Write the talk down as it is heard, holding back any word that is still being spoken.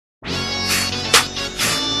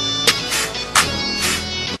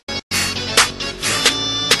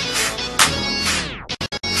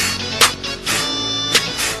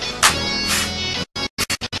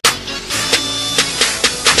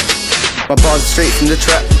straight from the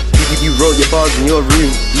trap. You wrote your bars in your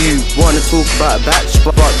room. You wanna talk about a batch,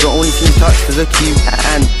 but the only thing touched is a cue.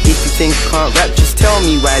 And if you think I can't rap, just tell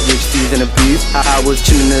me why they've Steve's in a booth. I was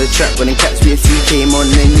chilling in the trap when the Cats BC came on,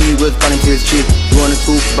 and you was running to his tube. You wanna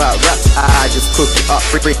talk about rap? I just cook it up,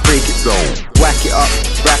 break it down, whack it up,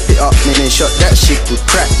 wrap it up, and then shut that shit with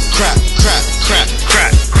crack. Crack, crack, crack,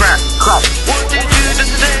 crack, crack, crack. What did you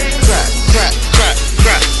just say? Crack, crack, crack,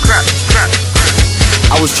 crack, crack, crack.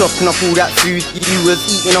 I was chopping up all that food, you was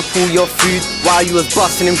eating up all your food, while you was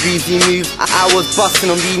busting in breezy moves. I was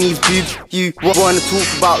busting on Beanie's boobs. You wanna talk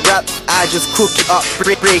about rap? I just cook it up,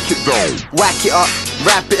 break it down, whack it up,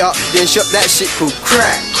 wrap it up, then shut that shit called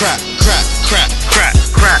crack. Crack, crack, crack, crack,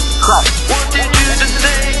 crack, crack. What did you just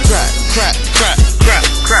say? Crack, crack, crack, crack,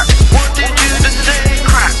 crack. What did you just say?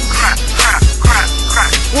 Crack, crack, crack, crack,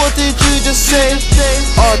 crack. What did you just say?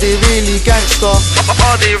 Are they really gangsta?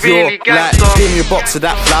 Are they really gangsta? Like, give me a box of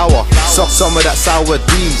that flour, some of that sour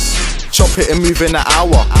D's. Chop it and move in an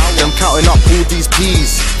hour. Then I'm counting up all these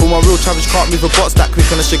peas. For my real Travis can't move a box that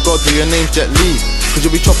quick unless your god do your name's Jet Li. Cause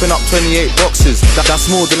you'll be chopping up 28 boxes, that's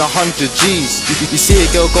more than 100 G's. You see a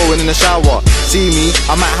girl going in the shower, see me,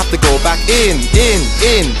 I might have to go back in.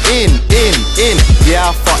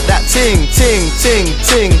 Yeah, fuck that ting.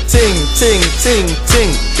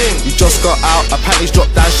 You just got out, my panties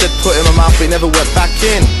dropped down, shed put in my mouth, but it never went back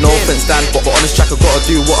in. No offense Dan, but on this track I gotta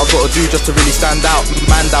do what I gotta do just to really stand out.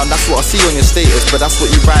 Man down, that's what I see on your status, but that's what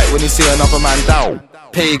you write when you see another man down.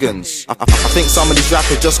 Pagans, I think some of these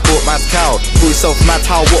rappers just caught mad cow. Call yourself mad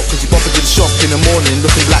how what, cause you bop into the shop in the morning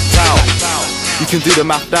looking blacked out. You can do the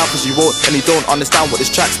math now cause you won't, and you don't understand what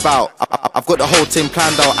this track's about. I've got the whole team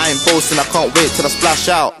planned out, I ain't boasting, I can't wait till I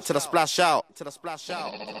splash out. I've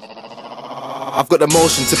got the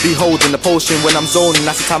motion to be holding the potion when I'm zoning,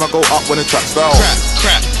 that's the time I go up when the track's fell. Crack,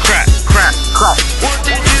 crack, crack, crack, crack. What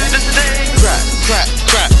did you just say? Crack, crack,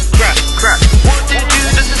 crack, crack, crack. What did you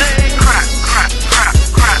just say? Crack, crack, crack,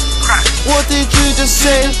 crack, crack. What did you just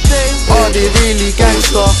say? Are they really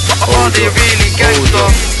gangsta? Are they really gangsta?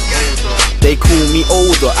 They call me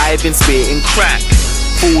older, I've been spitting crack,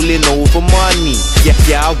 falling over money.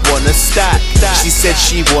 Yeah, I wanna stack. She said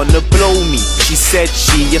she wanna blow me. She said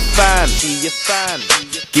she a fan.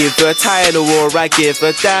 Give her Tyler or I give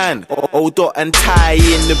her Dan. Odot and Ty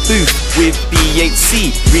in the booth with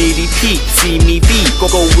BHC. Really peak, see me be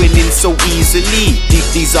going in so easily.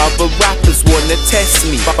 These other rappers wanna test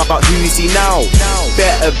me, but who's he now?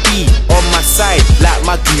 Better be on my side like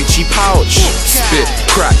my Gucci pouch. Spit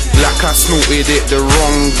crack like I snorted it the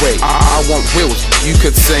wrong way. I want wheels, you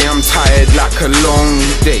could say I'm tired like a long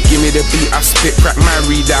day. Give me the beat, I spit crack,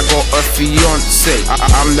 married, I got a fiance.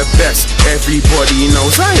 I'm the best, everybody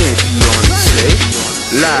knows I ain't Beyonce.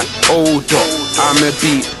 Like Odot, I'm a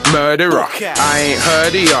beat murderer. I ain't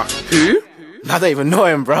heard of ya. Who? I don't even know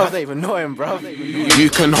him, bro.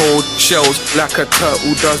 You can hold shells like a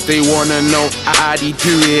turtle does. They wanna know how do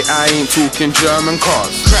it. I ain't talking German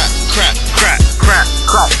cars. Crack, crack, crack, crack,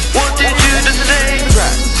 crack. What did you just say?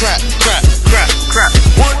 Crack, crack, crack, crack, crack.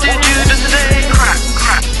 What did you just say? Crack,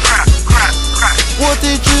 crack, crack, crack, crack. What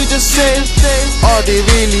did you just say? Are they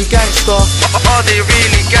really gangsta? Are they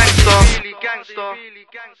really gangsta?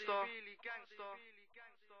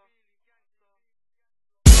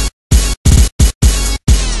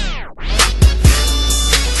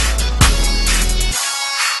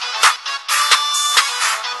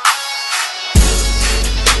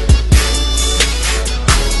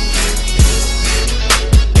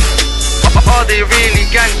 Are they really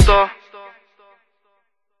gangsta?